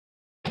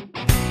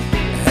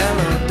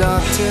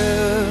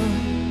doctor.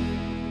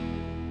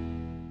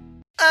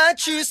 I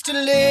choose to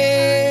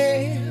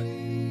live.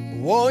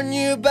 Warn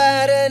you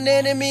about an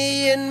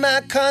enemy in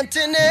my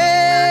continent,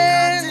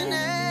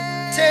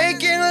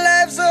 taking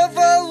lives of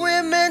all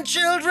women,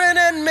 children,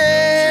 and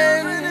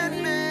men.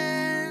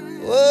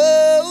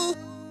 Whoa.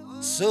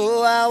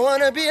 So I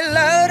wanna be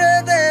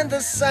louder than the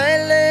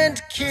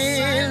silent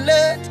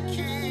killer.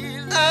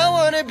 I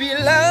wanna be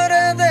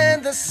louder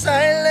than the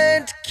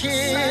silent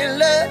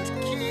killer.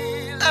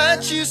 I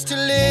choose to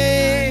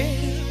live.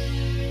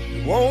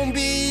 It won't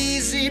be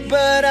easy,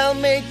 but I'll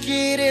make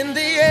it in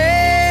the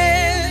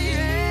end.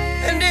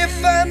 And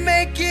if I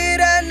make it,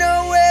 I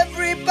know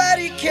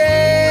everybody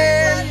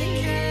can.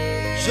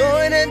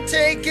 Join and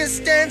take a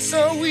stand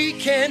so we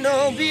can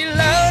all be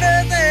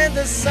louder than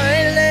the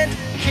silent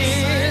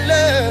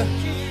killer.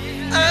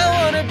 I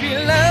wanna be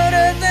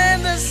louder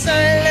than the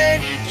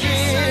silent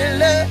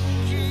killer.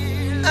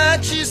 I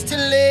choose to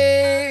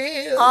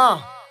live.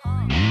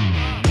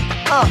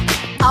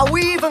 Are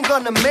we even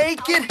gonna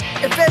make it?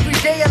 If every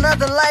day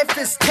another life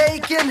is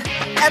taken?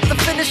 At the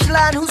finish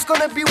line, who's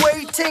gonna be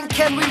waiting?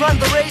 Can we run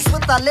the race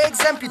with our legs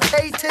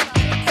amputated?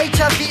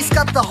 HIV's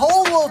got the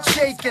whole world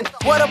shaking.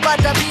 What about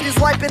diabetes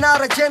wiping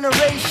out a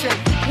generation?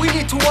 We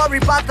need to worry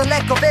about the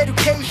lack of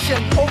education,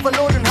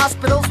 overloading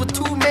hospitals with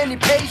too many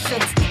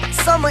patients.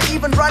 Some are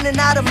even running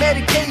out of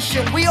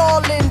medication. We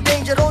all in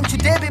danger, don't you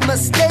dare be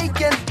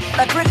mistaken.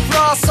 Like Rick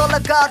Ross, all I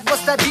got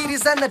was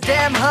diabetes and a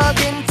damn hug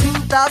in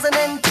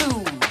 2002.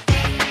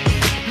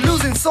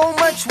 Losing so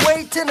much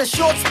weight in a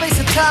short space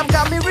of time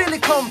got me really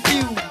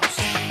confused.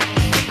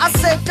 I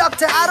said,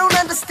 doctor, I don't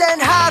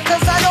understand how,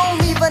 cause I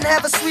don't even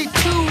have a sweet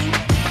tooth.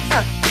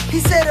 He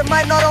said it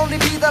might not only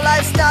be the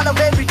lifestyle of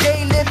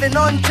everyday living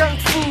on junk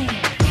food.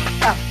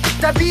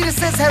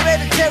 Diabetes is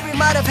hereditary,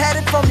 might have had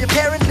it from your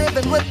parent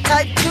living with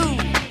type 2.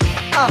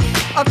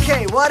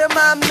 Okay, what am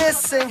I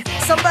missing?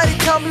 Somebody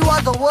tell me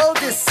why the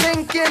world is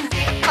sinking.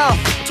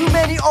 Too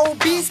many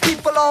obese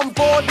people on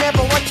board,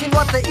 never watching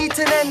what they're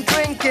eating and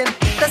drinking.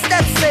 Does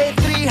that say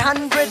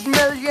 300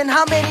 million?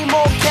 How many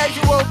more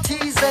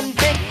casualties and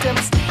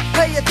victims?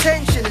 Pay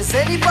attention, is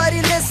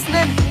anybody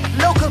listening?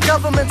 Local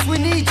governments, we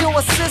need your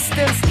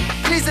assistance.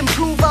 Please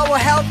improve our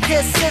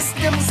healthcare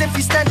systems. If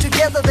we stand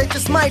together, there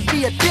just might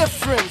be a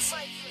difference.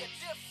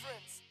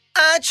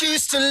 I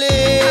choose to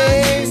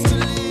live.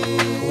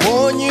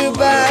 Warn you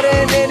about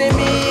an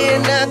enemy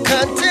in our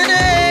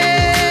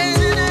continent,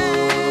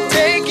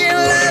 taking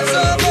lives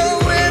of all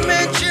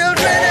women,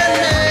 children,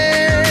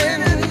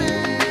 and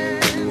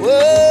men.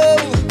 Whoa.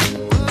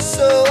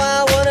 So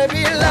I wanna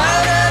be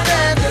louder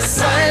than the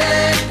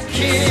silent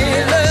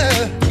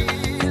killer.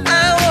 I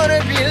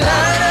wanna be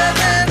louder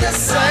than the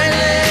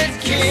silent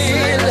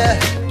killer.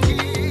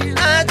 I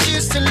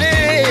choose to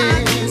live.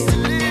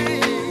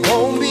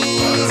 Won't be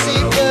easy,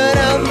 but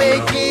I'll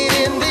make it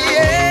in the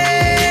end.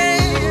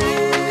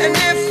 And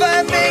if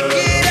I make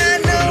it, I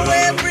know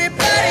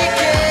everybody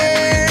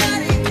can.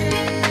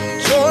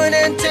 Join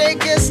and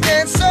take a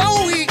stand so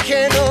we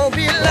can all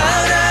be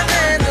louder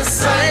than the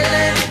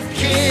silent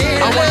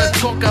killer. I wanna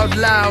talk out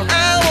loud. I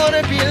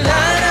wanna be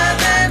louder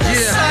than the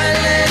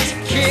silent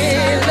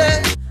killer.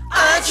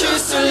 I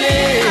choose to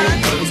live.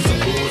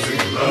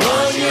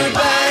 Warn you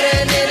about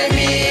an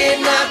enemy in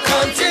our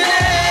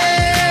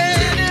continent,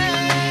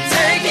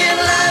 taking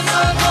lives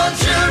of all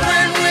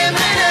children,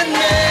 women, and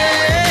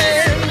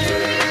men.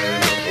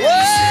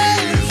 Whoa.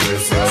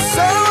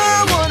 So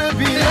I wanna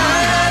be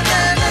louder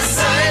than the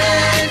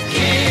silent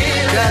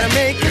killer. Gotta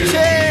make a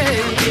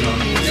change.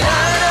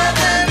 Louder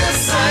than the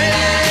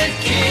silent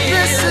killer.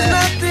 This is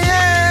not the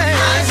end.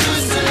 I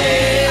choose to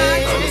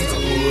live.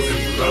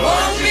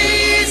 Won't be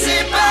easy,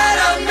 but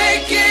I'll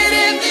make it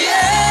in the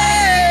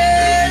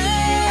end.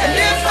 And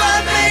if I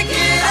make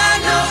it, I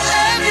know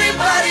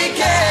everybody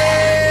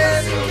can.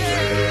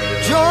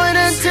 Join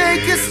and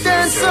take a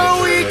stand so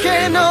we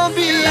can all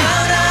be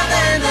louder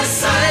than the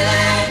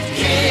silent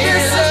killer.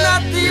 This is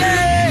not the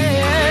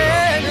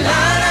end.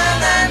 Louder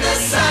than the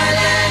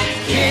silent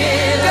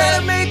killer.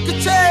 Gotta make a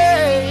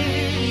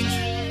change.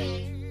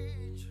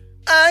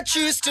 I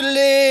choose to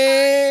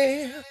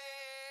live.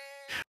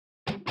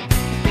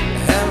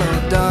 Hello,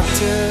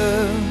 doctor.